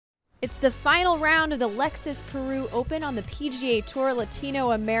It's the final round of the Lexus Peru Open on the PGA TOUR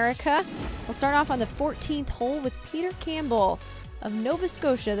Latinoamerica. We'll start off on the 14th hole with Peter Campbell of Nova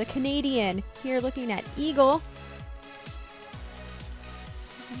Scotia, the Canadian, here looking at eagle.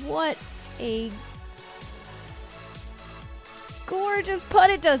 What a gorgeous putt.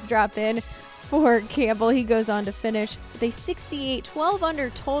 It does drop in for Campbell. He goes on to finish with a 68, 12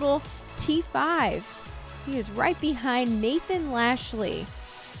 under total T5. He is right behind Nathan Lashley.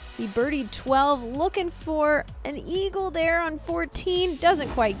 He birdied 12, looking for an eagle there on 14. Doesn't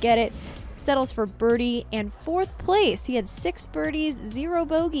quite get it. Settles for birdie and fourth place. He had 6 birdies, 0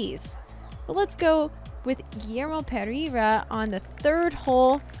 bogeys. But let's go with Guillermo Pereira on the 3rd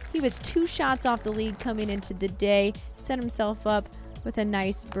hole. He was 2 shots off the lead coming into the day. Set himself up with a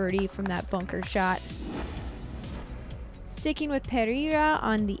nice birdie from that bunker shot. Sticking with Pereira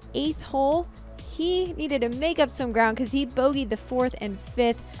on the 8th hole. He needed to make up some ground because he bogeyed the 4th and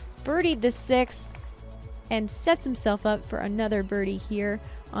 5th, birdied the 6th, and sets himself up for another birdie here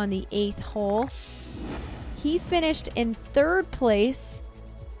on the 8th hole. He finished in 3rd place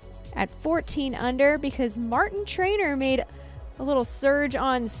at 14 under because Martin Trainer made a little surge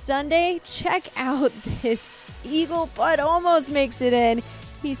on Sunday. Check out this eagle putt, almost makes it in.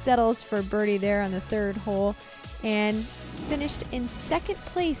 He settles for birdie there on the 3rd hole and finished in 2nd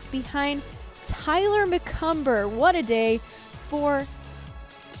place behind Tyler McCumber. What a day for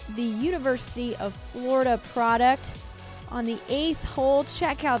the University of Florida product. On the 8th hole,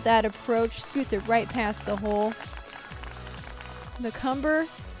 check out that approach. Scoots it right past the hole. McCumber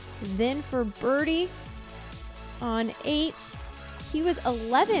then for birdie on 8. He was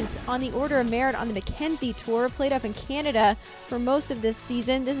 11th on the Order of Merit on the Mackenzie Tour, played up in Canada for most of this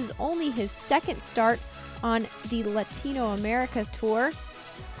season. This is only his 2nd start on the Latinoamerica Tour.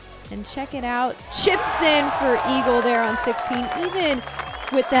 And check it out, chips in for eagle there on 16, even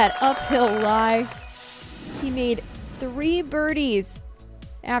with that uphill lie. He made 3 birdies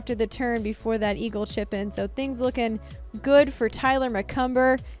after the turn before that eagle chip in. So things looking good for Tyler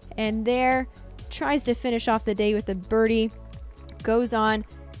McCumber. And there, tries to finish off the day with a birdie. Goes on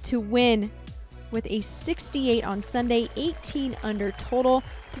to win with a 68 on Sunday, 18 under total,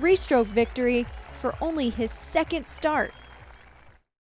 3-stroke victory for only his 2nd start.